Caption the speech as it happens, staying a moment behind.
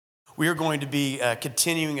we are going to be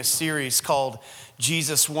continuing a series called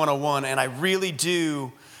Jesus 101. And I really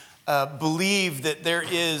do believe that there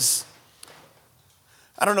is,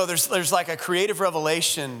 I don't know, there's like a creative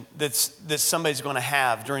revelation that somebody's going to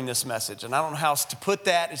have during this message. And I don't know how else to put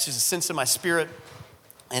that. It's just a sense in my spirit.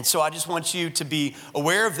 And so I just want you to be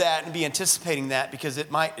aware of that and be anticipating that, because it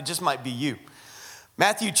just might be you.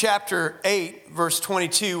 Matthew chapter 8, verse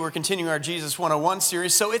 22, we're continuing our Jesus 101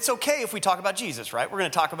 series. So it's okay if we talk about Jesus, right? We're going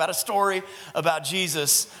to talk about a story about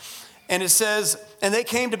Jesus. And it says, and they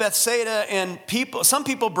came to Bethsaida, and some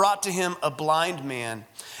people brought to him a blind man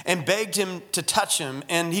and begged him to touch him.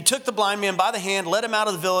 And he took the blind man by the hand, led him out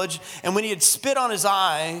of the village. And when he had spit on his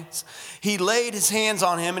eyes, he laid his hands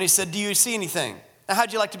on him and he said, "Do you see anything?" Now,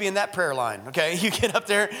 how'd you like to be in that prayer line? Okay, you get up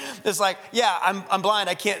there, it's like, yeah, I'm blind,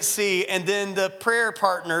 I can't see. And then the prayer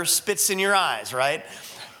partner spits in your eyes, right?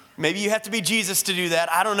 Maybe you have to be Jesus to do that.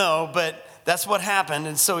 I don't know, but that's what happened.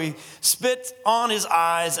 And so he spit on his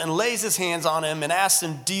eyes and lays his hands on him and asked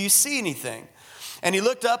him, "Do you see anything?" And he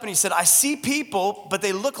looked up and he said, "I see people, but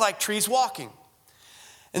they look like trees walking."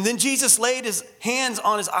 And then Jesus laid his hands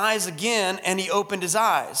on his eyes again, and he opened his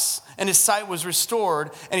eyes, and his sight was restored,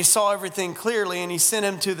 and he saw everything clearly, and he sent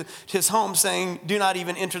him to his home, saying, "Do not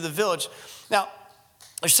even enter the village." Now,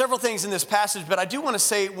 there's several things in this passage, but I do want to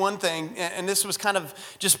say one thing, and this was kind of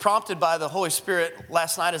just prompted by the Holy Spirit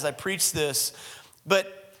last night as I preached this.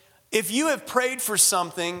 But if you have prayed for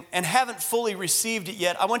something and haven't fully received it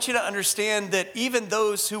yet, I want you to understand that even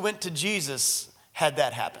those who went to Jesus had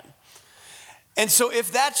that happen. And so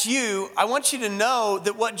if that's you, I want you to know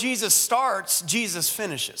that what Jesus starts, Jesus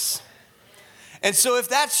finishes. And so if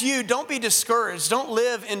that's you, don't be discouraged. Don't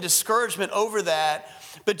live in discouragement over that.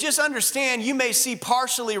 But just understand, you may see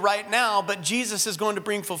partially right now, but Jesus is going to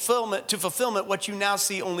bring fulfillment what you now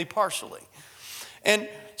see only partially. And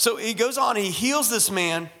so he goes on, he heals this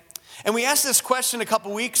man. And we asked this question a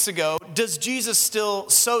couple weeks ago: does Jesus still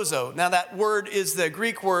sozo? Now that word is the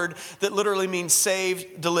Greek word that literally means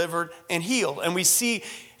saved, delivered, and healed. And we see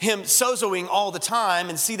him sozoing all the time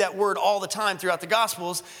and see that word all the time throughout the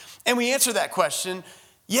Gospels. And we answer that question: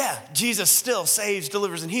 yeah, Jesus still saves,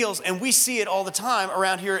 delivers, and heals. And we see it all the time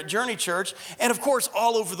around here at Journey Church. And of course,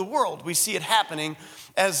 all over the world, we see it happening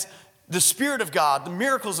as the Spirit of God, the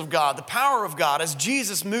miracles of God, the power of God, as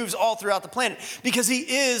Jesus moves all throughout the planet, because he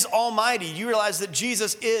is almighty. You realize that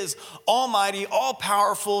Jesus is almighty, all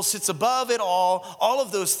powerful, sits above it all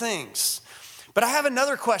of those things. But I have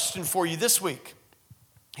another question for you this week.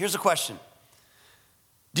 Here's a question.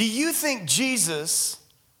 Do you think Jesus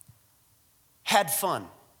had fun?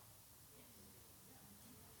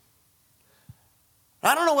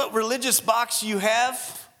 I don't know what religious box you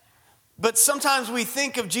have, but sometimes we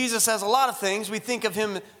think of Jesus as a lot of things. We think of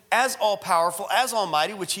him as all-powerful, as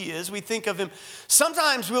almighty, which he is. We think of him,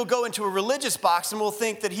 sometimes we'll go into a religious box and we'll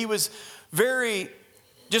think that he was very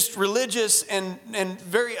just religious and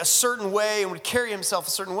very a certain way and would carry himself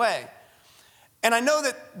a certain way. And I know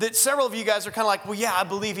that several of you guys are kind of like, well, yeah, I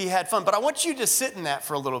believe he had fun. But I want you to sit in that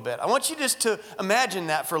for a little bit. I want you just to imagine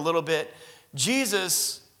that for a little bit.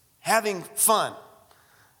 Jesus having fun.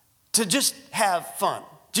 To just have fun.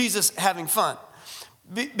 Jesus having fun.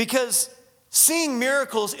 Because seeing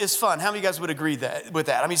miracles is fun. How many of you guys would agree with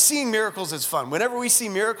that? I mean, seeing miracles is fun. Whenever we see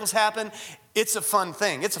miracles happen, it's a fun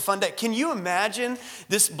thing. It's a fun day. Can you imagine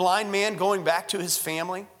this blind man going back to his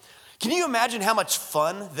family? Can you imagine how much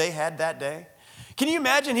fun they had that day? Can you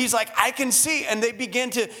imagine he's like, I can see, and they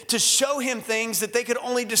begin to show him things that they could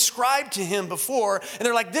only describe to him before, and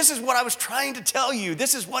they're like, this is what I was trying to tell you.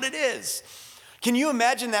 This is what it is. Can you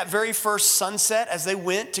imagine that very first sunset as they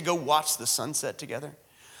went to go watch the sunset together?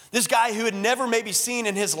 This guy who had never maybe seen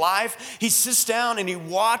in his life, he sits down and he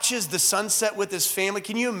watches the sunset with his family.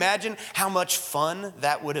 Can you imagine how much fun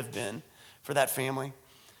that would have been for that family?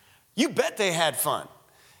 You bet they had fun.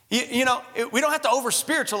 You know, we don't have to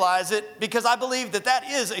over-spiritualize it, because I believe that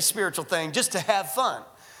is a spiritual thing, just to have fun.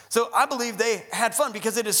 So I believe they had fun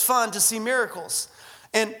because it is fun to see miracles.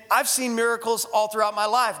 And I've seen miracles all throughout my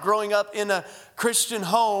life, growing up in a Christian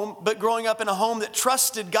home, but growing up in a home that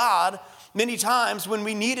trusted God many times when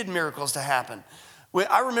we needed miracles to happen.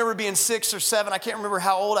 I remember being 6 or 7, I can't remember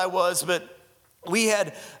how old I was, but we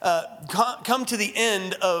had come to the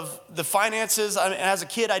end of the finances. As a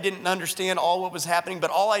kid, I didn't understand all what was happening, but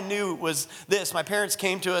all I knew was this. My parents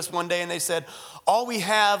came to us one day and they said, all we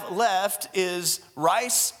have left is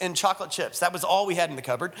rice and chocolate chips. That was all we had in the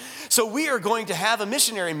cupboard. So we are going to have a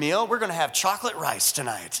missionary meal. We're going to have chocolate rice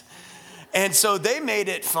tonight. And so they made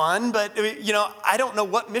it fun, but you know, I don't know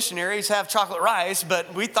what missionaries have chocolate rice,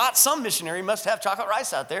 but we thought some missionary must have chocolate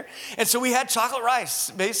rice out there. And so we had chocolate rice.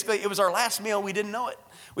 Basically, it was our last meal. We didn't know it.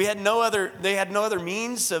 They had no other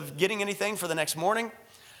means of getting anything for the next morning.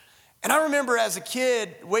 And I remember as a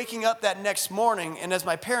kid waking up that next morning, and as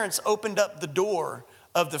my parents opened up the door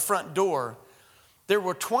of the front door, there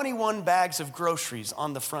were 21 bags of groceries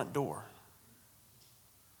on the front door.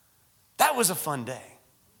 That was a fun day.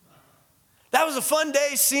 That was a fun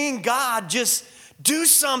day seeing God just do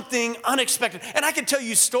something unexpected. And I can tell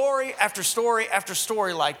you story after story after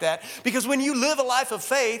story like that, because when you live a life of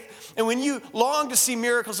faith and when you long to see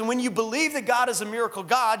miracles and when you believe that God is a miracle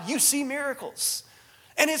God, you see miracles.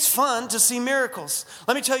 And it's fun to see miracles.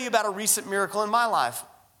 Let me tell you about a recent miracle in my life.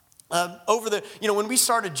 When we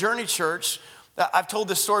started Journey Church, I've told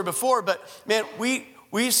this story before, but man,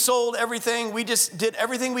 we sold everything. We just did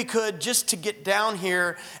everything we could just to get down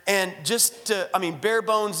here and bare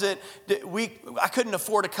bones it. I couldn't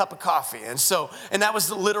afford a cup of coffee. And that was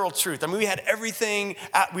the literal truth. I mean, we had everything.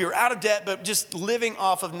 We were out of debt, but just living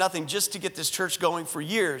off of nothing just to get this church going for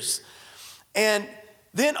years. And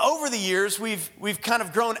then over the years, we've kind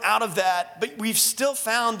of grown out of that, but we've still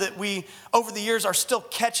found that we, over the years, are still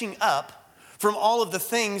catching up from all of the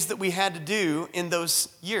things that we had to do in those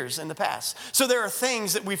years in the past. So there are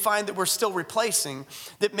things that we find that we're still replacing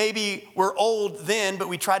that maybe were old then, but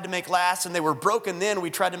we tried to make last, and they were broken then,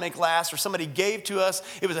 we tried to make last, or somebody gave to us,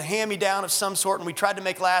 it was a hand-me-down of some sort, and we tried to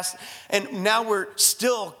make last, and now we're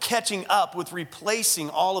still catching up with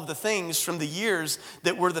replacing all of the things from the years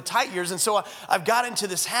that were the tight years. And so I've got into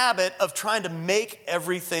this habit of trying to make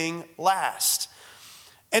everything last.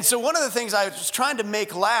 And so one of the things I was trying to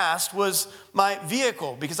make last was my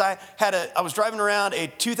vehicle, because I was driving around a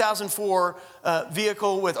 2004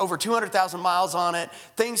 vehicle with over 200,000 miles on it.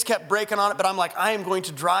 Things kept breaking on it, but I'm like, I am going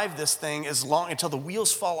to drive this thing as long until the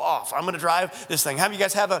wheels fall off. I'm going to drive this thing. How many of you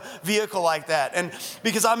guys have a vehicle like that? And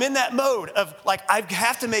because I'm in that mode of like, I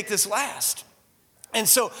have to make this last. And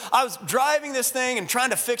so I was driving this thing and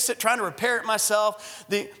trying to fix it, trying to repair it myself.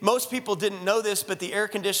 Most people didn't know this, but the air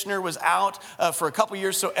conditioner was out for a couple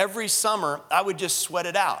years. So every summer, I would just sweat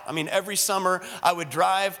it out. I mean, every summer, I would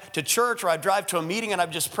drive to church or I'd drive to a meeting and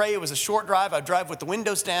I'd just pray. It was a short drive. I'd drive with the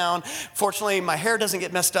windows down. Fortunately, my hair doesn't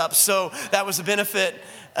get messed up, so that was a benefit.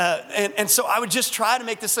 And so I would just try to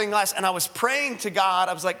make this thing last. And I was praying to God.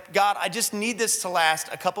 I was like, God, I just need this to last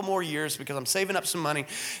a couple more years because I'm saving up some money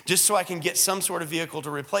just so I can get some sort of vehicle to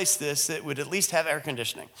replace this that would at least have air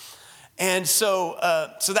conditioning. And so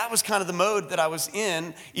that was kind of the mode that I was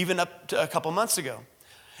in even up to a couple months ago.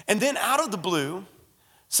 And then out of the blue,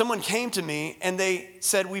 someone came to me and they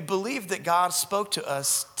said, we believe that God spoke to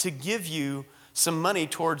us to give you some money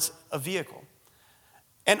towards a vehicle.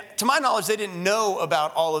 And to my knowledge, they didn't know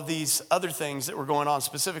about all of these other things that were going on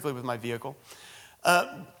specifically with my vehicle.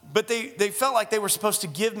 But they felt like they were supposed to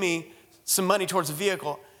give me some money towards a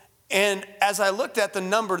vehicle. And as I looked at the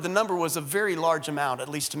number was a very large amount. At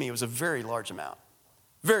least to me, it was a very large amount.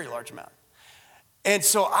 Very large amount. And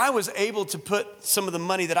so I was able to put some of the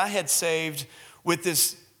money that I had saved with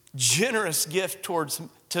this generous gift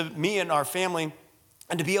to me and our family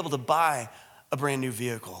and to be able to buy a brand new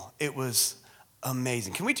vehicle. It was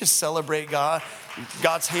amazing. Can we just celebrate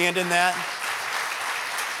God's hand in that?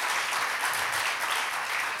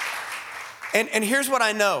 And here's what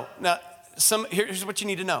I know. Now, here's what you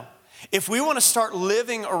need to know. If we want to start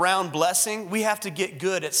living around blessing, we have to get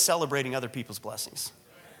good at celebrating other people's blessings.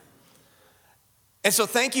 And so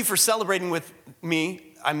thank you for celebrating with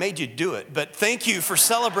me. I made you do it, but thank you for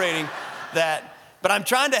celebrating that. But I'm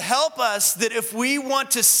trying to help us that if we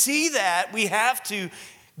want to see that, we have to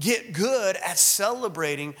get good at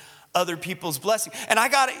celebrating other people's blessings. And I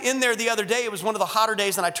got in there the other day. It was one of the hotter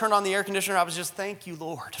days, and I turned on the air conditioner. I was just, thank you,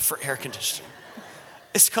 Lord, for air conditioning.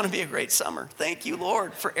 It's going to be a great summer. Thank you,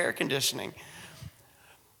 Lord, for air conditioning.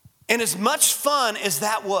 And as much fun as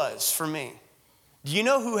that was for me, do you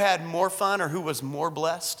know who had more fun or who was more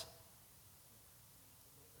blessed?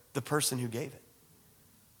 The person who gave it.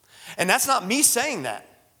 And that's not me saying that.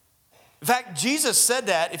 In fact, Jesus said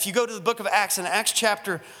that. If you go to the book of Acts, in Acts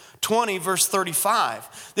chapter 20, verse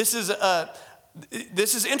 35, this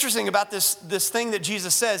is interesting about this thing that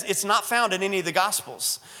Jesus says. It's not found in any of the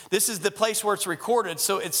Gospels. This is the place where it's recorded,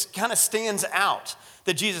 so it kind of stands out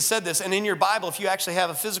that Jesus said this. And in your Bible, if you actually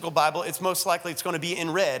have a physical Bible, it's most likely it's going to be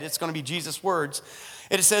in red. It's going to be Jesus' words.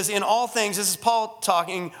 It says, in all things, this is Paul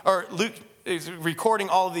talking, or Luke is recording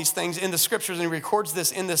all of these things in the scriptures, and he records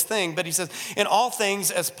this in this thing. But he says, in all things,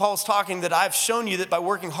 as Paul's talking, that I've shown you that by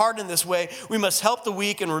working hard in this way, we must help the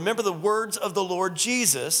weak and remember the words of the Lord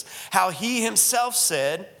Jesus, how he himself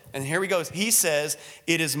said, and here he goes, he says,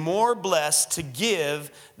 it is more blessed to give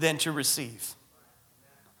than to receive.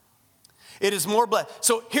 It is more blessed.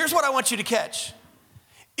 So here's what I want you to catch.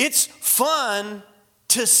 It's fun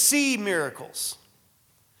to see miracles,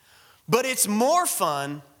 but it's more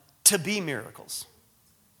fun to be miracles.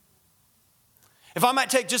 If I might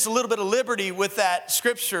take just a little bit of liberty with that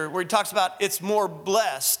scripture where he talks about it's more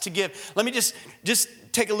blessed to give, let me just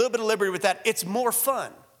take a little bit of liberty with that. It's more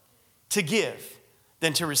fun to give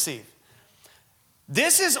than to receive.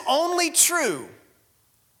 This is only true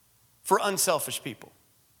for unselfish people.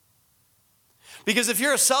 Because if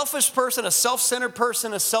you're a selfish person, a self-centered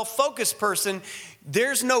person, a self-focused person,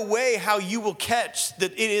 there's no way how you will catch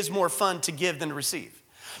that it is more fun to give than to receive.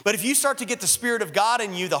 But if you start to get the Spirit of God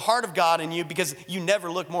in you, the heart of God in you, because you never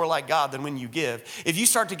look more like God than when you give. If you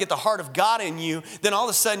start to get the heart of God in you, then all of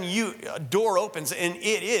a sudden a door opens and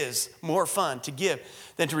it is more fun to give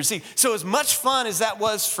than to receive. So as much fun as that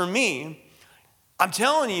was for me, I'm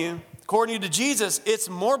telling you, according to Jesus, it's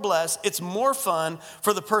more blessed, it's more fun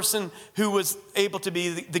for the person who was able to be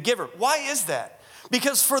the giver. Why is that?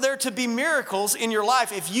 Because for there to be miracles in your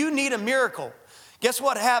life, if you need a miracle, guess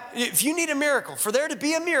what happens? If you need a miracle, for there to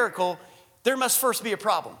be a miracle, there must first be a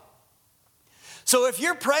problem. So if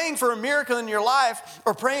you're praying for a miracle in your life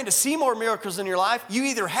or praying to see more miracles in your life, you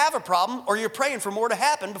either have a problem or you're praying for more to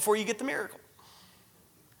happen before you get the miracle.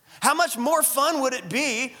 How much more fun would it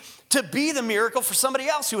be to be the miracle for somebody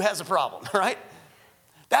else who has a problem, right?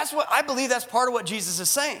 I believe that's part of what Jesus is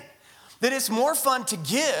saying. That it's more fun to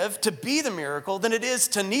give, to be the miracle, than it is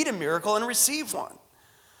to need a miracle and receive one.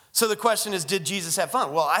 So the question is, did Jesus have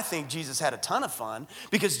fun? Well, I think Jesus had a ton of fun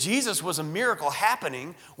because Jesus was a miracle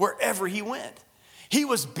happening wherever he went. He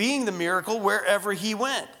was being the miracle wherever he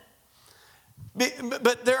went.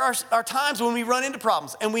 But there are times when we run into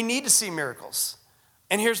problems and we need to see miracles.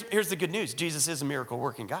 And here's the good news. Jesus is a miracle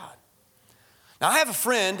working God. Now, I have a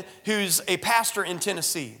friend who's a pastor in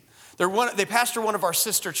Tennessee. They pastor one of our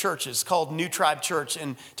sister churches called New Tribe Church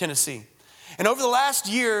in Tennessee. And over the last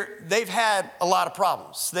year, they've had a lot of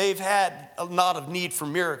problems. They've had a lot of need for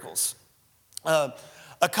miracles. About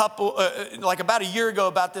a year ago,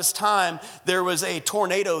 about this time, there was a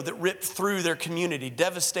tornado that ripped through their community,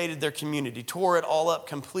 devastated their community, tore it all up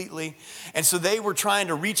completely. And so they were trying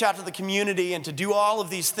to reach out to the community and to do all of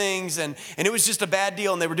these things. And it was just a bad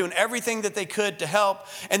deal. And they were doing everything that they could to help.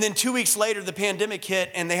 And then 2 weeks later, the pandemic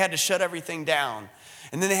hit and they had to shut everything down.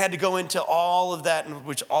 And then they had to go into all of that,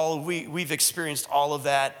 which we've experienced all of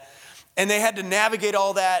that. And they had to navigate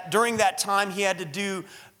all that. During that time, he had to do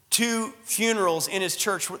 2 funerals in his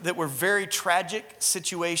church that were very tragic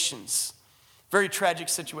situations. Very tragic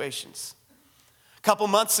situations. A couple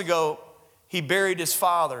months ago, he buried his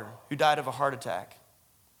father, who died of a heart attack.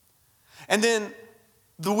 And then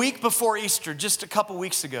the week before Easter, just a couple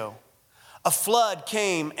weeks ago, a flood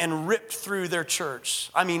came and ripped through their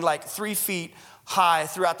church. I mean, like 3 feet high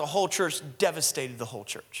throughout the whole church, devastated the whole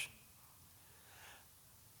church.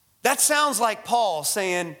 That sounds like Paul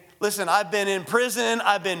saying, listen, I've been in prison,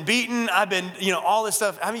 I've been beaten, I've been, all this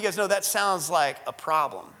stuff. How many of you guys know that sounds like a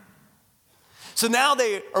problem? So now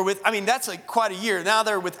they are that's like quite a year. Now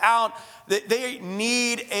they're without, they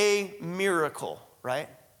need a miracle, right?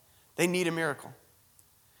 They need a miracle.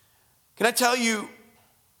 Can I tell you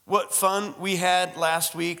what fun we had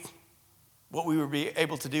last week? What we were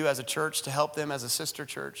able to do as a church to help them as a sister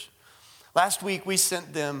church. Last week, we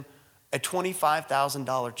sent them a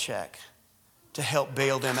 $25,000 check to help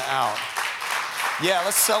bail them out. Yeah,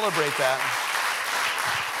 let's celebrate that.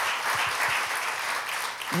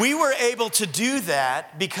 We were able to do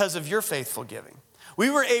that because of your faithful giving. We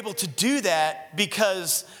were able to do that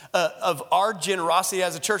because of our generosity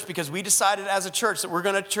as a church, because we decided as a church that we're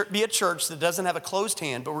going to be a church that doesn't have a closed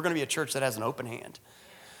hand, but we're going to be a church that has an open hand.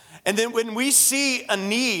 And then when we see a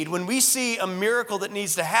need, when we see a miracle that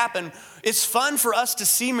needs to happen, it's fun for us to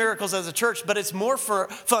see miracles as a church, but it's more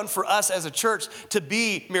fun for us as a church to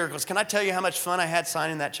be miracles. Can I tell you how much fun I had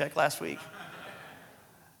signing that check last week?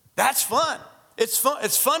 That's fun. It's fun.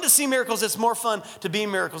 It's fun to see miracles. It's more fun to be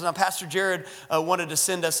miracles. Now, Pastor Jared wanted to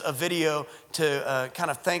send us a video to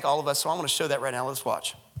kind of thank all of us, so I want to show that right now. Let's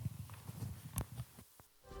watch.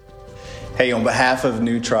 Hey, on behalf of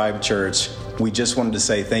New Tribe Church, we just wanted to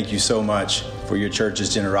say thank you so much for your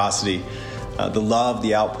church's generosity. The love,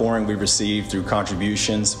 the outpouring we received through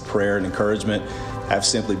contributions, prayer, and encouragement have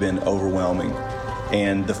simply been overwhelming.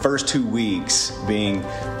 And the first 2 weeks being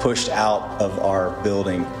pushed out of our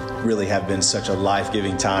building really have been such a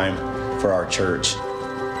life-giving time for our church.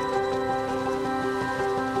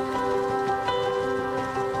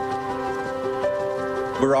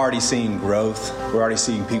 We're already seeing growth. We're already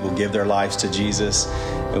seeing people give their lives to Jesus.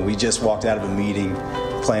 And we just walked out of a meeting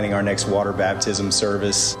planning our next water baptism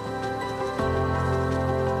service.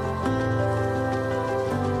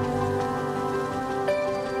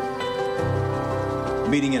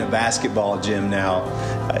 Meeting in a basketball gym now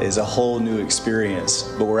is a whole new experience,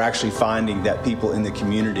 but we're actually finding that people in the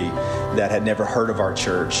community that had never heard of our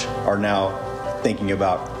church are now thinking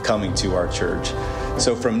about coming to our church.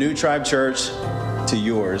 So from New Tribe Church to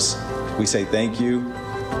yours, we say thank you,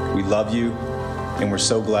 we love you, and we're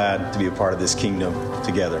so glad to be a part of this kingdom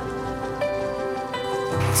together.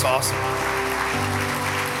 It's awesome.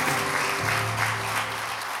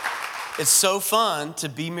 It's so fun to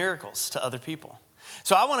be miracles to other people.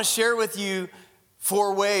 So I want to share with you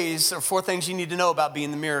 4 things you need to know about being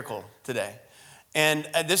the miracle today. And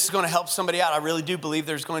this is going to help somebody out. I really do believe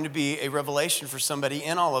there's going to be a revelation for somebody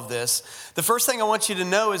in all of this. The first thing I want you to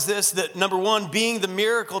know is this, that number 1, being the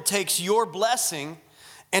miracle takes your blessing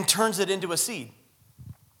and turns it into a seed.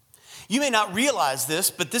 You may not realize this,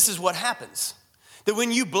 but this is what happens. That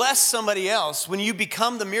when you bless somebody else, when you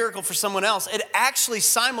become the miracle for someone else, it actually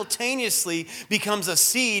simultaneously becomes a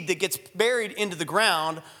seed that gets buried into the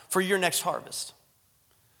ground for your next harvest.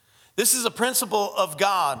 This is a principle of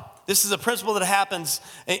God. This is a principle that happens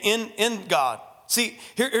in God. See,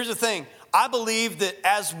 here's the thing. I believe that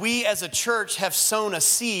as we as a church have sown a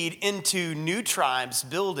seed into New Tribe's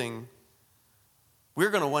building,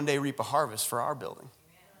 we're going to one day reap a harvest for our building.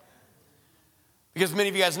 Because many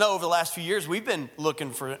of you guys know over the last few years, we've been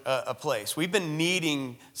looking for a place. We've been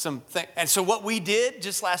needing something. And so what we did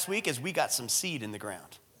just last week is we got some seed in the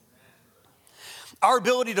ground. Our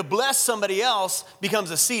ability to bless somebody else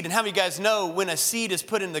becomes a seed. And how many of you guys know when a seed is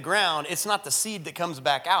put in the ground, it's not the seed that comes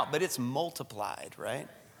back out, but it's multiplied, right?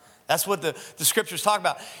 That's what the scriptures talk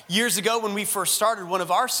about. Years ago when we first started one of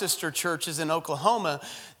our sister churches in Oklahoma,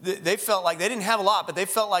 they felt like they didn't have a lot, but they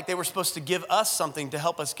felt like they were supposed to give us something to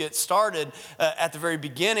help us get started at the very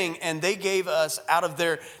beginning. And they gave us, out of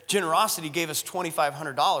their generosity, gave us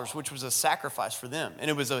 $2,500, which was a sacrifice for them. And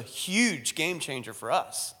it was a huge game changer for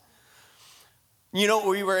us. You know what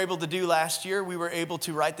we were able to do last year? We were able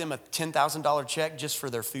to write them a $10,000 check just for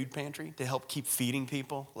their food pantry to help keep feeding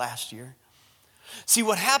people last year. See,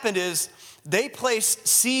 what happened is they placed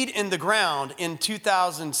seed in the ground in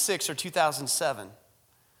 2006 or 2007.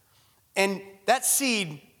 And that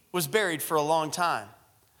seed was buried for a long time,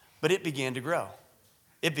 but it began to grow.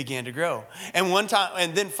 It began to grow. And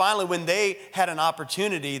then finally, when they had an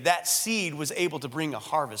opportunity, that seed was able to bring a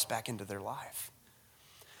harvest back into their life.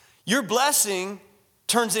 Your blessing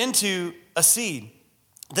turns into a seed.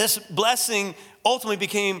 This blessing ultimately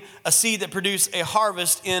became a seed that produced a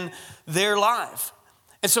harvest in their life.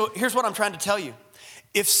 And so here's what I'm trying to tell you.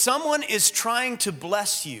 If someone is trying to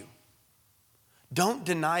bless you, don't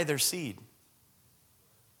deny their seed.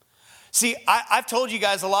 See, I've told you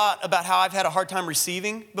guys a lot about how I've had a hard time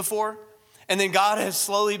receiving before. And then God has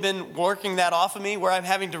slowly been working that off of me where I'm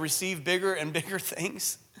having to receive bigger and bigger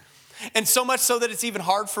things. And so much so that it's even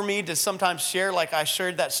hard for me to sometimes share, like I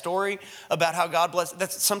shared that story about how God blessed.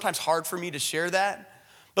 That's sometimes hard for me to share that.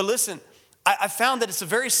 But listen, I found that it's a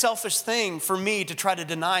very selfish thing for me to try to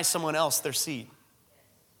deny someone else their seed.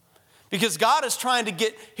 Because God is trying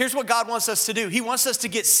to here's what God wants us to do. He wants us to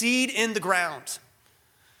get seed in the ground.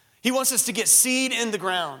 He wants us to get seed in the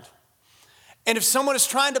ground. And if someone is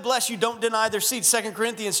trying to bless you, don't deny their seed. 2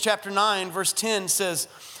 Corinthians chapter 9, verse 10 says,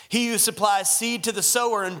 "He who supplies seed to the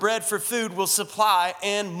sower and bread for food will supply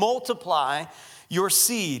and multiply your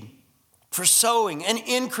seed for sowing and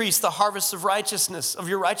increase the harvest of righteousness, of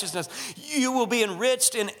your righteousness. You will be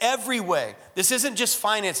enriched in every way." This isn't just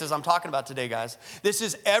finances I'm talking about today, guys. This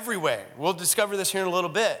is every way. We'll discover this here in a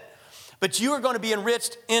little bit. But you are going to be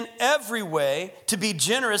enriched in every way, to be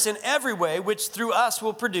generous in every way, which through us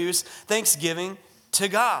will produce thanksgiving to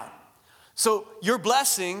God. So your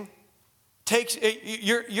blessing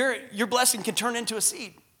your blessing can turn into a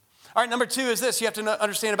seed. All right, number 2 is this. You have to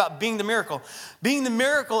understand about being the miracle. Being the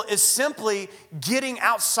miracle is simply getting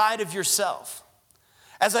outside of yourself.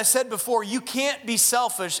 As I said before, you can't be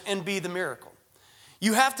selfish and be the miracle.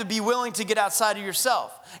 You have to be willing to get outside of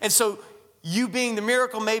yourself. And so you being the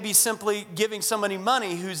miracle may be simply giving somebody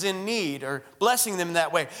money who's in need or blessing them in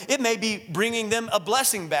that way. It may be bringing them a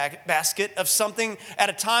blessing basket of something at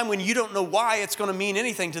a time when you don't know why it's going to mean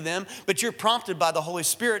anything to them, but you're prompted by the Holy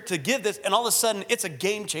Spirit to give this, and all of a sudden it's a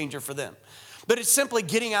game changer for them. But it's simply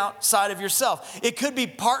getting outside of yourself. It could be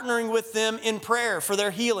partnering with them in prayer for their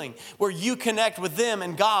healing, where you connect with them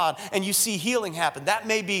and God and you see healing happen. That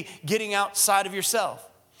may be getting outside of yourself.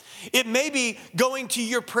 It may be going to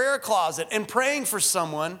your prayer closet and praying for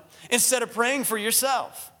someone instead of praying for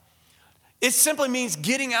yourself. It simply means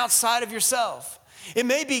getting outside of yourself. It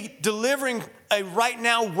may be delivering a right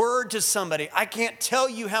now word to somebody. I can't tell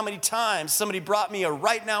you how many times somebody brought me a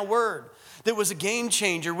right now word that was a game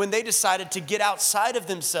changer when they decided to get outside of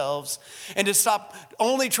themselves and to stop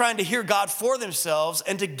only trying to hear God for themselves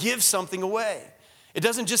and to give something away. It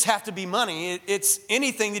doesn't just have to be money. It's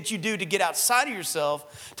anything that you do to get outside of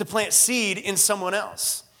yourself to plant seed in someone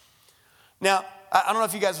else. Now, I don't know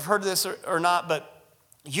if you guys have heard of this or not, but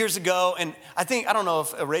years ago, and I don't know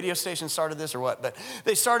if a radio station started this or what, but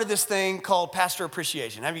they started this thing called Pastor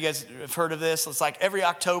Appreciation. Have you guys heard of this? It's like every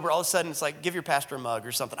October, all of a sudden, it's like, give your pastor a mug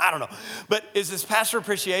or something. I don't know. But it's this Pastor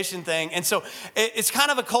Appreciation thing. And so it's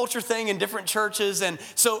kind of a culture thing in different churches. And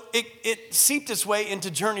so it seeped its way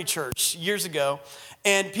into Journey Church years ago.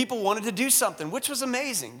 And people wanted to do something, which was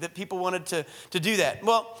amazing that people wanted to do that.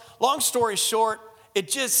 Well, long story short, it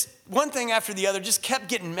just, one thing after the other just kept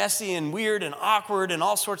getting messy and weird and awkward and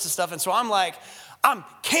all sorts of stuff. And so I'm like, I'm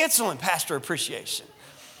canceling Pastor Appreciation.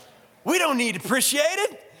 We don't need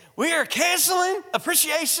appreciated. We are canceling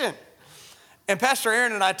appreciation. And Pastor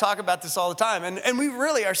Aaron and I talk about this all the time. And we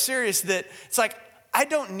really are serious that it's like, I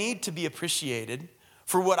don't need to be appreciated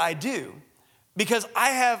for what I do, because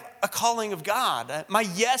I have a calling of God. My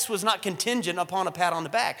yes was not contingent upon a pat on the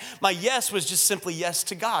back. My yes was just simply yes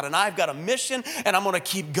to God. And I've got a mission, and I'm going to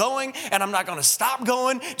keep going, and I'm not going to stop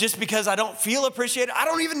going just because I don't feel appreciated. I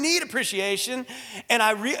don't even need appreciation. And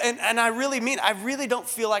I really don't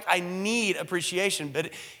feel like I need appreciation.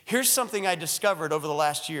 But here's something I discovered over the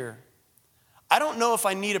last year. I don't know if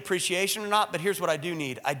I need appreciation or not, but here's what I do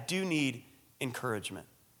need. I do need encouragement.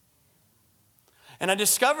 And I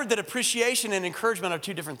discovered that appreciation and encouragement are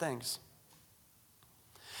two different things.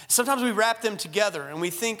 Sometimes we wrap them together and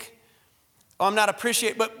we think, oh, I'm not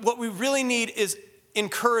appreciated. But what we really need is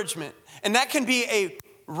encouragement. And that can be a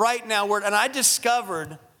right now word. And I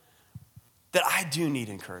discovered that I do need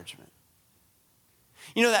encouragement.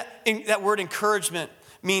 You know, that word encouragement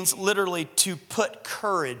means literally to put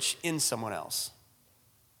courage in someone else.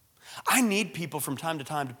 I need people from time to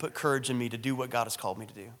time to put courage in me to do what God has called me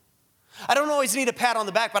to do. I don't always need a pat on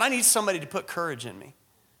the back, but I need somebody to put courage in me.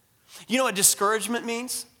 You know what discouragement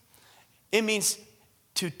means? It means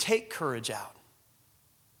to take courage out.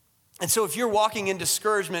 And so if you're walking in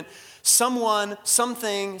discouragement, someone,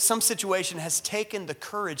 something, some situation has taken the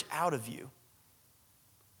courage out of you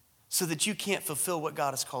so that you can't fulfill what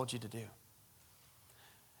God has called you to do.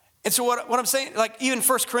 And so what I'm saying, like even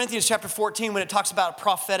 1 Corinthians chapter 14, when it talks about a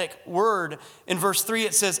prophetic word, in verse 3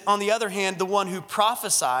 it says, on the other hand, the one who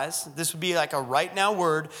prophesies, this would be like a right now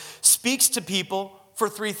word, speaks to people for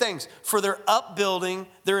three things: for their upbuilding,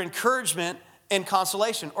 their encouragement, and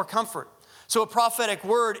consolation or comfort. So a prophetic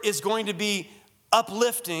word is going to be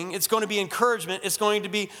uplifting, it's going to be encouragement, it's going to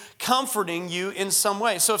be comforting you in some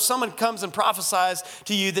way. So if someone comes and prophesies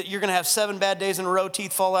to you that you're going to have 7 bad days in a row,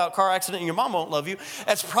 teeth fall out, car accident, and your mom won't love you,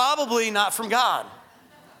 that's probably not from God.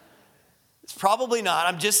 It's probably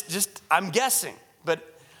not. I'm guessing. But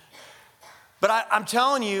I'm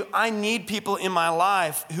telling you, I need people in my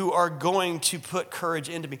life who are going to put courage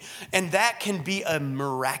into me. And that can be a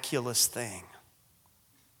miraculous thing.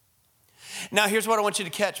 Now, here's what I want you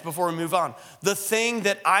to catch before we move on. The thing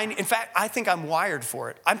that I think I'm wired for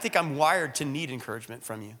it. I think I'm wired to need encouragement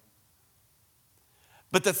from you.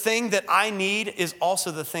 But the thing that I need is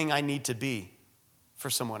also the thing I need to be for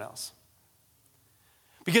someone else.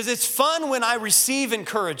 Because it's fun when I receive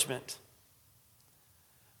encouragement.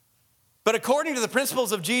 But according to the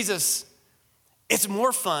principles of Jesus, it's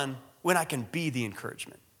more fun when I can be the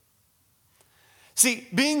encouragement. See,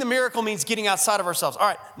 being the miracle means getting outside of ourselves. All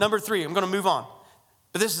right, number 3, I'm going to move on.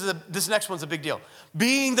 But this next one's a big deal.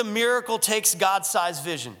 Being the miracle takes God-sized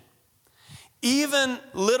vision. Even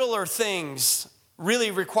littler things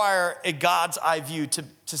really require a God's eye view to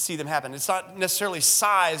see them happen. It's not necessarily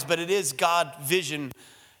size, but it is God vision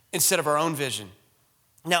instead of our own vision.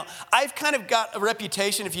 Now, I've kind of got a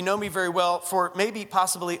reputation, if you know me very well, for maybe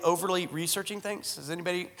possibly overly researching things.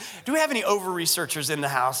 Do we have any over-researchers in the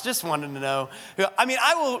house? Just wanted to know. I mean,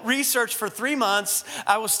 I will research for 3 months.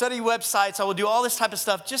 I will study websites. I will do all this type of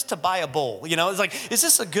stuff just to buy a bowl. You know, it's like, is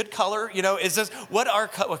this a good color? You know, what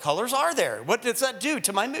colors are there? What does that do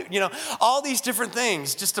to my mood? You know, all these different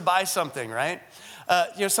things just to buy something, right?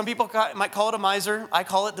 Some people might call it a miser. I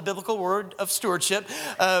call it the biblical word of stewardship,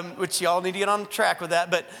 which y'all need to get on track with that.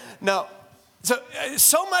 But no,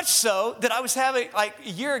 so much so that I was having, like a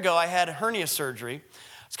year ago, I had hernia surgery.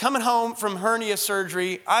 I was coming home from hernia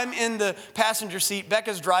surgery. I'm in the passenger seat.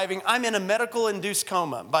 Becca's driving. I'm in a medical-induced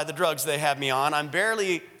coma by the drugs they have me on. I'm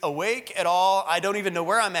barely awake at all. I don't even know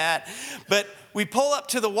where I'm at. But we pull up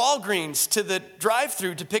to the Walgreens, to the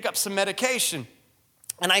drive-thru to pick up some medication.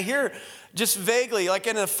 And I hear, just vaguely, like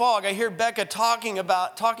in a fog, I hear Becca talking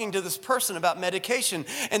to this person about medication.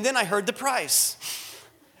 And then I heard the price.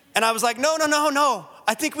 And I was like, no.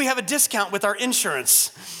 I think we have a discount with our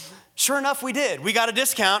insurance. Sure enough, we did. We got a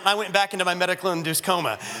discount, and I went back into my medical-induced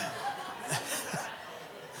coma.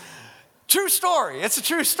 True story. It's a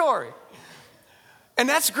true story. And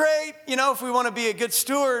that's great, if we want to be a good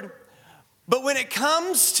steward. But when it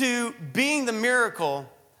comes to being the miracle,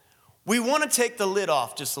 we want to take the lid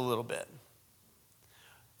off just a little bit.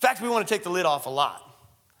 In fact, we want to take the lid off a lot.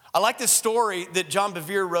 I like this story that John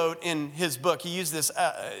Bevere wrote in his book. He used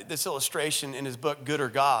this illustration in his book, Good or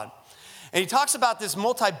God. And he talks about this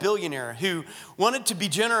multi-billionaire who wanted to be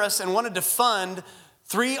generous and wanted to fund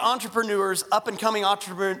 3 entrepreneurs, up-and-coming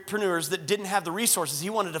entrepreneurs that didn't have the resources. He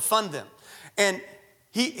wanted to fund them. And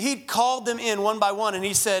he called them in one by one, and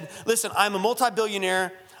he said, listen, I'm a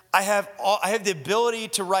multi-billionaire. I have the ability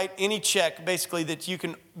to write any check, basically, that you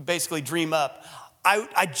can basically dream up.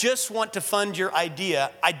 I just want to fund your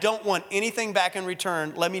idea. I don't want anything back in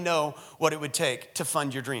return. Let me know what it would take to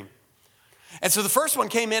fund your dream. And so the first one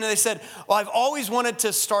came in and they said, well, I've always wanted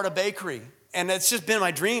to start a bakery. And it's just been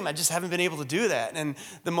my dream. I just haven't been able to do that. And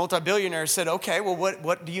the multi-billionaire said, okay, well,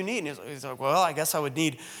 what do you need? And he's like, well, I guess I would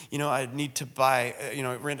need, I'd need to buy,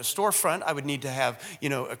 rent a storefront. I would need to have,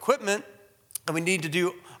 equipment. And we need to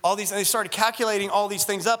do all these. And they started calculating all these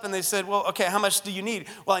things up. And they said, well, okay, how much do you need?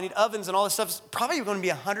 Well, I need ovens and all this stuff. It's probably going to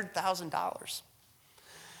be $100,000.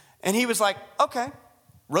 And he was like, okay.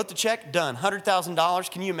 Wrote the check, done.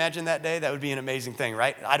 $100,000. Can you imagine that day? That would be an amazing thing,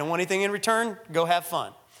 right? I don't want anything in return. Go have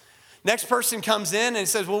fun. Next person comes in and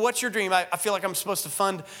says, well, what's your dream? I feel like I'm supposed to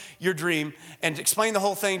fund your dream, and explain the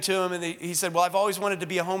whole thing to him. And he said, well, I've always wanted to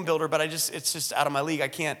be a home builder, but it's just out of my league. I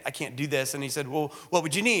can't do this. And he said, well, what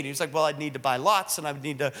would you need? He was like, well, I'd need to buy lots, and I would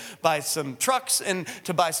need to buy some trucks and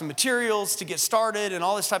to buy some materials to get started and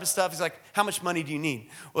all this type of stuff. He's like, how much money do you need?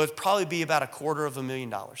 Well, it'd probably be about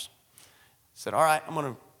 $250,000. He said, all right, I'm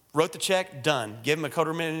going to wrote the check, done. Give him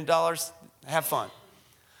 $250,000, have fun.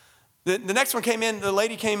 The next one came in, the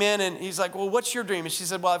lady came in, and he's like, well, what's your dream? And she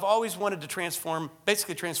said, well, I've always wanted to transform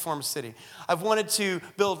a city. I've wanted to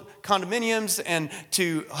build condominiums and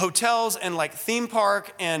to hotels and like theme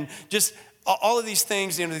park and just all of these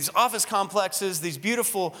things, these office complexes, these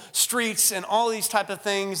beautiful streets and all of these type of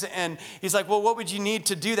things. And he's like, well, what would you need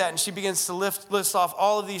to do that? And she begins to list off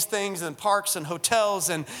all of these things and parks and hotels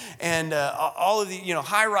and all of the,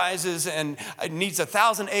 high rises, and it needs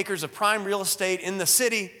 1,000 acres of prime real estate in the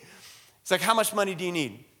city. It's like, how much money do you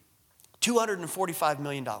need? $245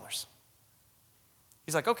 million.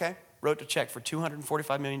 He's like, okay, wrote a check for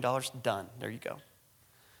 $245 million, done. There you go.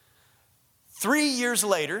 3 years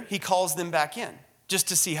later, he calls them back in just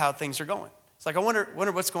to see how things are going. It's like, I wonder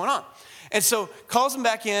what's going on. And so calls them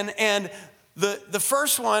back in, and the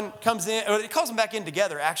first one comes in, or he calls them back in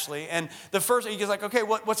together, actually. And the first, he's like, okay,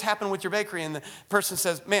 what's happened with your bakery? And the person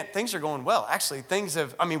says, man, things are going well. Actually,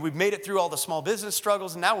 we've made it through all the small business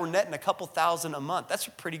struggles, and now we're netting a couple thousand a month. That's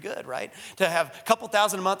pretty good, right? To have a couple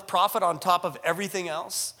thousand a month profit on top of everything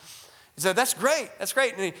else. He said, that's great.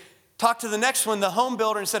 And he talked to the next one, the home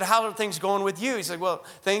builder, and said, how are things going with you? He said, well,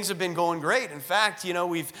 things have been going great. In fact,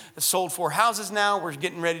 we've sold 4 houses now. We're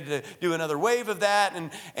getting ready to do another wave of that.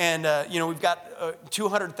 And we've got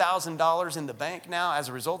 $200,000 in the bank now as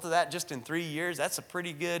a result of that just in 3 years. That's a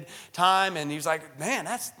pretty good time. And he was like, man,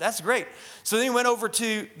 that's great. So then he went over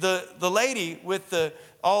to the lady with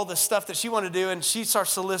all the stuff that she wanted to do, and she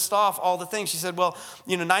starts to list off all the things. She said, well,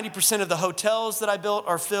 90% of the hotels that I built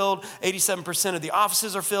are filled, 87% of the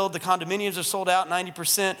offices are filled, the condominiums are sold out,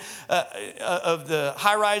 90% of the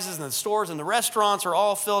high rises and the stores and the restaurants are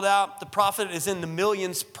all filled out. The profit is in the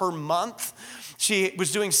millions per month. She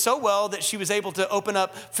was doing so well that she was able to open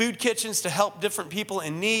up food kitchens to help different people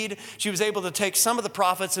in need. She was able to take some of the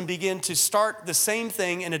profits and begin to start the same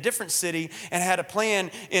thing in a different city, and had a plan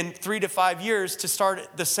in 3 to 5 years to start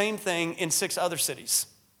the same thing in 6 other cities.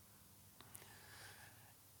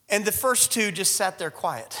 And the first 2 just sat there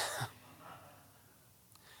quiet.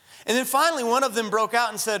 And then finally one of them broke out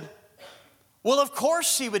and said, well, of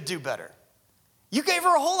course she would do better. You gave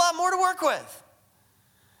her a whole lot more to work with.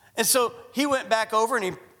 And so he went back over and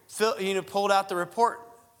he pulled out the report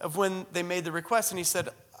of when they made the request, and he said,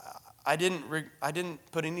 I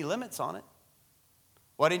didn't put any limits on it.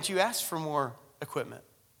 Why didn't you ask for more equipment?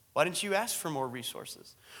 Why didn't you ask for more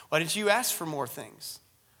resources? Why didn't you ask for more things?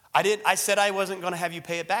 I said I wasn't going to have you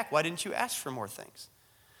pay it back. Why didn't you ask for more things?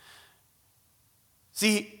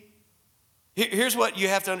 See, here's what you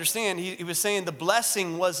have to understand. He was saying the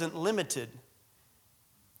blessing wasn't limited.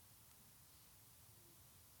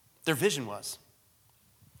 Their vision was.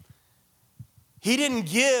 He didn't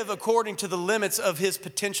give according to the limits of his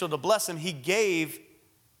potential to bless them. He gave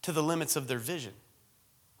to the limits of their vision.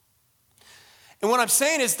 And what I'm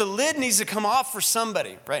saying is the lid needs to come off for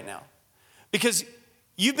somebody right now. Because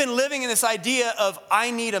you've been living in this idea of,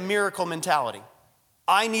 I need a miracle mentality.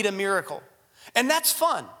 I need a miracle. And that's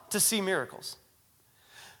fun to see miracles.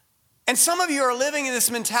 And some of you are living in this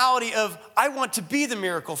mentality of, I want to be the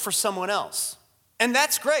miracle for someone else. And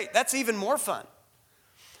that's great. That's even more fun.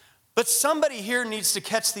 But somebody here needs to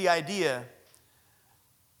catch the idea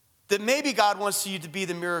that maybe God wants you to be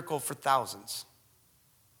the miracle for thousands.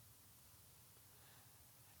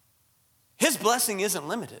 His blessing isn't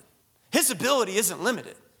limited. His ability isn't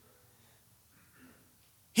limited.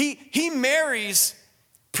 He marries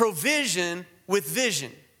provision with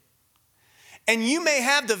vision. And you may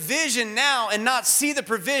have the vision now and not see the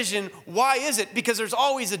provision. Why is it? Because there's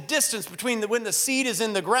always a distance between when the seed is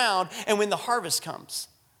in the ground and when the harvest comes.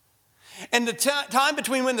 And the time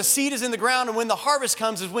between when the seed is in the ground and when the harvest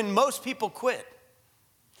comes is when most people quit.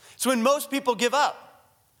 It's when most people give up.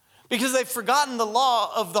 Because they've forgotten the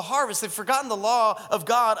law of the harvest. They've forgotten the law of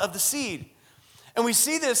God of the seed. And we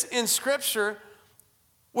see this in Scripture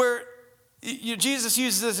where Jesus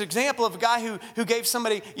uses this example of a guy who gave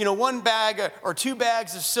somebody, one bag or 2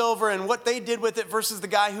 bags of silver and what they did with it versus the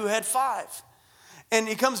guy who had 5. And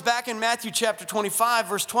he comes back in Matthew chapter 25,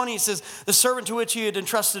 verse 20. He says, the servant to which he had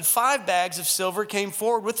entrusted 5 bags of silver came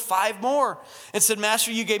forward with 5 more and said,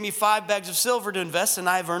 Master, you gave me 5 bags of silver to invest and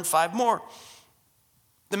I have earned 5 more.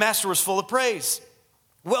 The master was full of praise.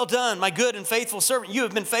 Well done, my good and faithful servant. You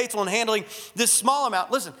have been faithful in handling this small amount.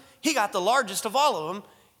 Listen, he got the largest of all of them,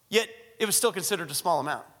 yet it was still considered a small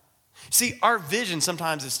amount. See, our vision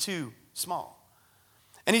sometimes is too small.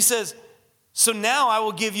 And he says, so now I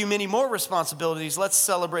will give you many more responsibilities. Let's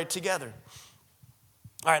celebrate together.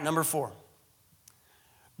 All right, number 4.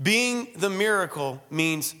 Being the miracle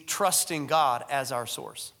means trusting God as our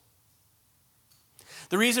source.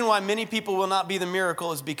 The reason why many people will not be the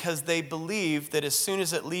miracle is because they believe that as soon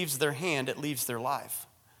as it leaves their hand, it leaves their life.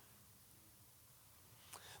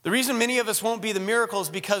 The reason many of us won't be the miracle is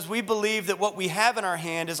because we believe that what we have in our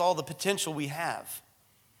hand is all the potential we have.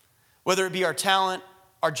 Whether it be our talent,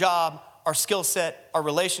 our job, our skill set, our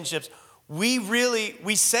relationships, we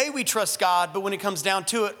say we trust God, but when it comes down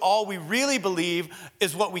to it, all we really believe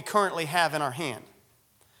is what we currently have in our hand.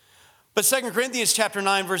 But 2 Corinthians chapter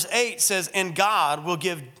 9, verse 8 says, and God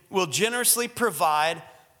will generously provide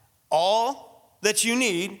all that you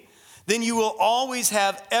need. Then you will always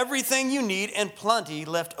have everything you need and plenty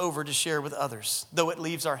left over to share with others. Though it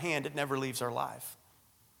leaves our hand, it never leaves our life.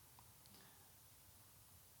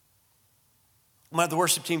 I'm going to have the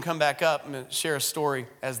worship team come back up and share a story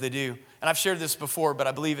as they do. And I've shared this before, but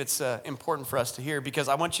I believe it's important for us to hear because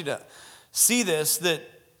I want you to see this, that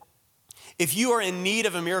if you are in need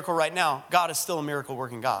of a miracle right now, God is still a miracle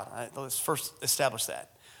working God. Let's first establish that.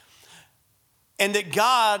 And that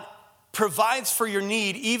God provides for your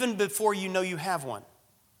need even before you know you have one.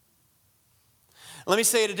 Let me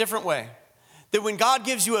say it a different way. That when God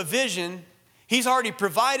gives you a vision, He's already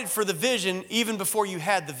provided for the vision even before you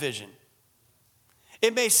had the vision.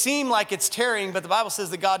 It may seem like it's tarrying, but the Bible says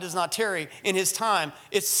that God does not tarry. In His time,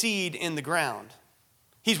 it's seed in the ground.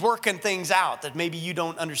 He's working things out that maybe you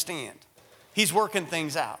don't understand. He's working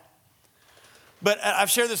things out. But I've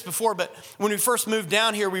shared this before, but when we first moved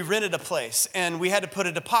down here, we rented a place and we had to put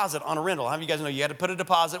a deposit on a rental. How many of you guys know you had to put a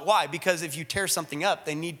deposit? Why? Because if you tear something up,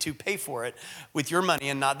 they need to pay for it with your money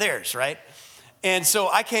and not theirs, right? And so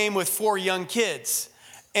I came with 4 young kids.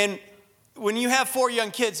 And when you have 4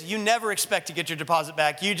 young kids, you never expect to get your deposit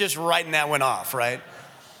back. You just writing that one off, right?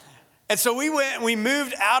 And so we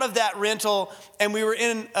moved out of that rental and we were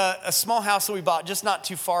in a small house that we bought just not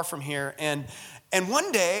too far from here. And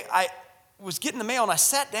one day I was getting the mail and I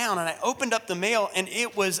sat down and I opened up the mail and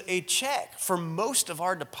it was a check for most of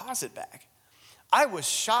our deposit back. I was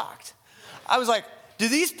shocked. I was like, do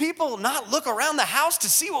these people not look around the house to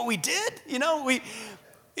see what we did? I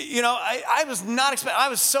was not expecting, I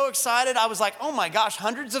was so excited. I was like, oh my gosh,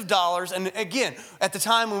 hundreds of dollars. And again, at the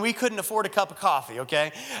time when we couldn't afford a cup of coffee,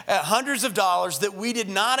 okay? Hundreds of dollars that we did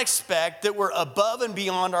not expect, that were above and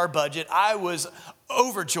beyond our budget. I was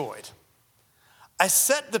overjoyed. I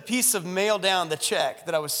set the piece of mail down, the check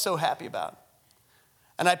that I was so happy about.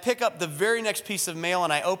 And I pick up the very next piece of mail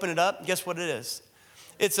and I open it up. Guess what it is?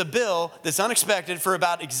 It's a bill that's unexpected for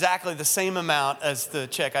about exactly the same amount as the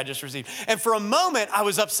check I just received. And for a moment, I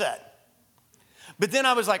was upset. But then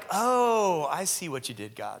I was like, oh, I see what you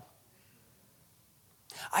did, God.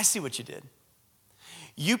 I see what you did.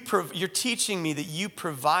 You're teaching me that you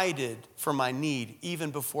provided for my need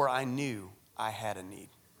even before I knew I had a need.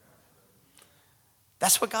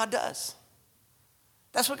 That's what God does.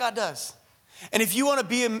 That's what God does. And if you want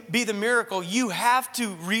to be the miracle, you have to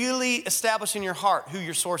really establish in your heart who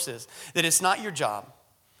your source is. That it's not your job.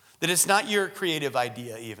 That it's not your creative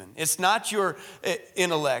idea even. It's not your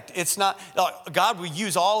intellect. It's not, God will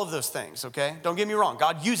use all of those things, okay? Don't get me wrong.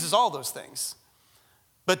 God uses all those things.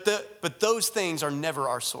 But those things are never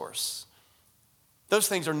our source. Those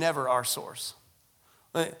things are never our source.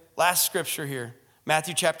 Last scripture here,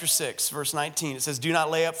 Matthew chapter 6, verse 19. It says, do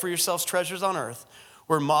not lay up for yourselves treasures on earth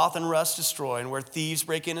where moth and rust destroy and where thieves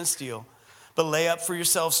break in and steal. But lay up for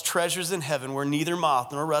yourselves treasures in heaven where neither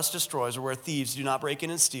moth nor rust destroys or where thieves do not break in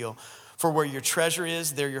and steal. For where your treasure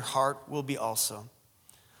is, there your heart will be also.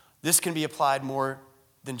 This can be applied more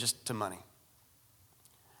than just to money.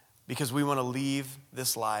 Because we want to leave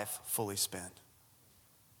this life fully spent.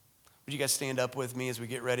 Would you guys stand up with me as we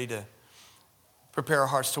get ready to prepare our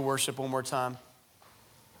hearts to worship one more time?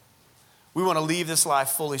 We want to leave this life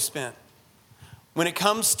fully spent. When it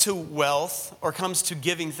comes to wealth or comes to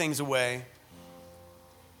giving things away,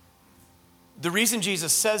 the reason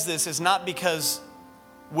Jesus says this is not because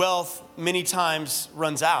wealth many times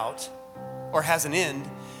runs out or has an end.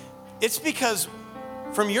 It's because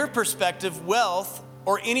from your perspective, wealth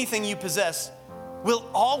or anything you possess will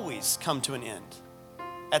always come to an end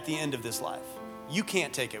at the end of this life. You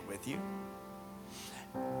can't take it with you.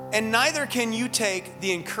 And neither can you take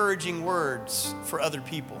the encouraging words for other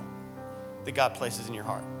people that God places in your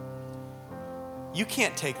heart. You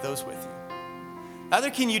can't take those with you. Neither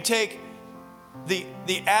can you take the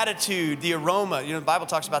attitude, the aroma. You know, the Bible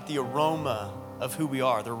talks about the aroma of who we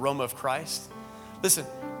are, the aroma of Christ. Listen,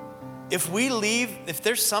 if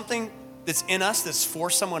there's something that's in us that's for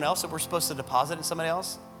someone else that we're supposed to deposit in somebody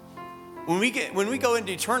else, when we go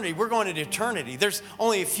into eternity, we're going into eternity. There's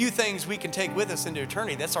only a few things we can take with us into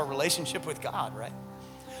eternity. That's our relationship with God, right?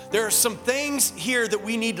 There are some things here that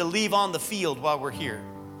we need to leave on the field while we're here.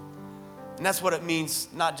 And that's what it means,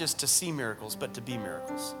 not just to see miracles, but to be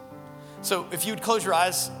miracles. So if you would close your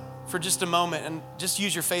eyes for just a moment and just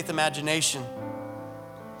use your faith imagination.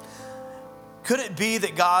 Could it be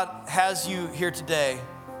that God has you here today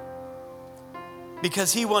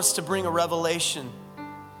because he wants to bring a revelation,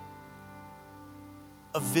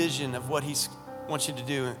 a vision of what he wants you to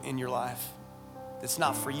do in your life? It's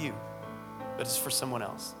not for you, but it's for someone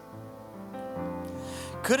else.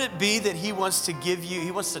 Could it be that he wants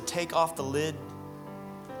to take off the lid?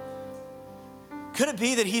 Could it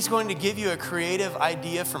be that he's going to give you a creative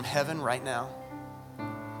idea from heaven right now?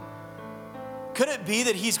 Could it be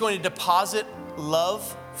that he's going to deposit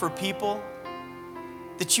love for people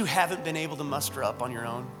that you haven't been able to muster up on your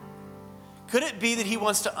own? Could it be that he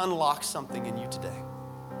wants to unlock something in you today?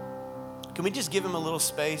 Can we just give him a little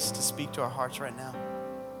space to speak to our hearts right now?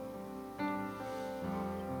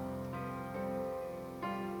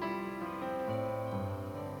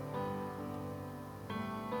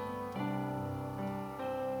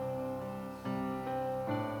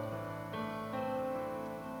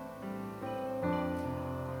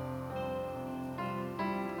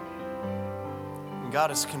 God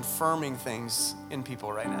is confirming things in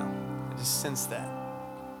people right now. I just sense that.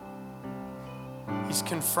 He's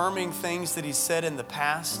confirming things that he said in the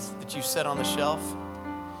past that you set on the shelf.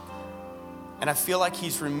 And I feel like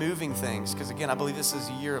he's removing things, because again, I believe this is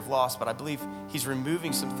a year of loss, but I believe he's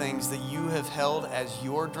removing some things that you have held as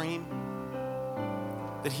your dream,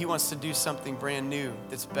 that he wants to do something brand new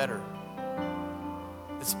that's better.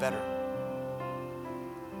 That's better.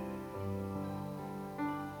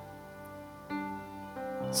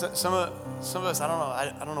 So, some of us, I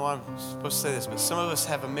don't know why I'm supposed to say this, but some of us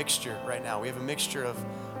have a mixture right now. We have a mixture of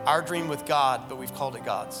our dream with God, but we've called it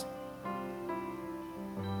God's.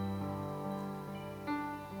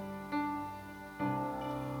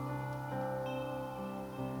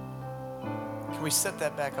 Can we set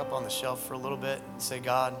that back up on the shelf for a little bit and say,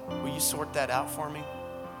 God, will you sort that out for me?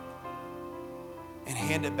 And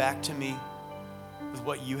hand it back to me with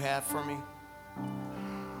what you have for me?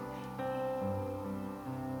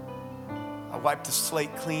 I wipe the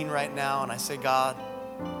slate clean right now and I say, God,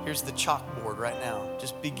 here's the chalkboard right now.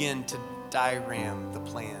 Just begin to diagram the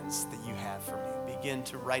plans that you have for me. Begin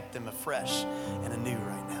to write them afresh and anew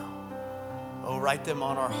right now. Oh, write them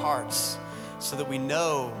on our hearts so that we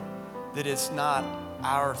know that it's not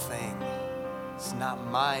our thing. It's not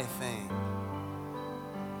my thing.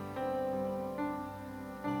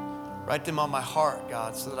 Write them on my heart,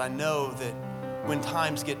 God, so that I know that when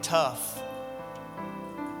times get tough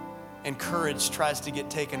and courage tries to get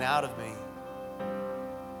taken out of me,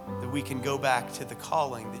 that we can go back to the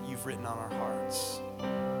calling that you've written on our hearts.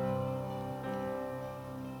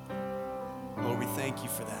 Lord, we thank you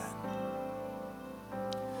for that.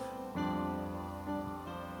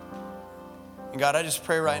 God, I just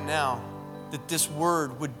pray right now that this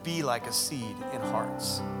word would be like a seed in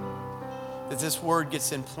hearts. That this word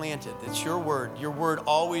gets implanted. That your word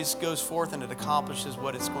always goes forth and it accomplishes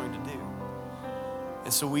what it's going to do.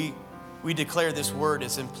 And so we declare this word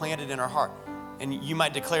is implanted in our heart. And you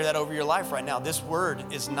might declare that over your life right now. This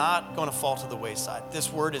word is not going to fall to the wayside.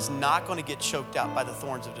 This word is not going to get choked out by the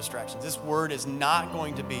thorns of distractions. This word is not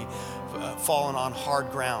going to be fallen on hard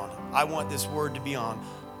ground. I want this word to be on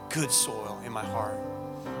good soil in my heart.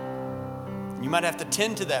 You might have to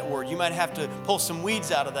tend to that word. You might have to pull some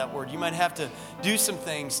weeds out of that word. You might have to do some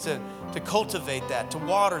things to cultivate that, to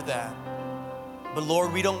water that. But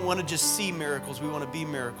Lord, we don't want to just see miracles. We want to be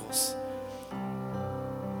miracles.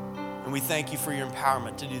 And we thank you for your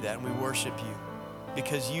empowerment to do that. And we worship you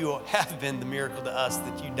because you have been the miracle to us,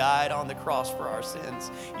 that you died on the cross for our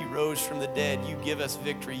sins. You rose from the dead. You give us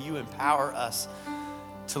victory. You empower us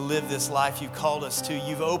to live this life you've called us to.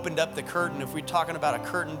 You've opened up the curtain. If we're talking about a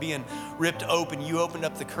curtain being ripped open, you opened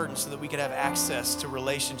up the curtain so that we could have access to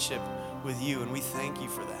relationship with you. And we thank you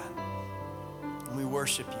for that. And we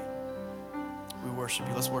worship you. We worship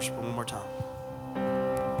you. Let's worship him one more time.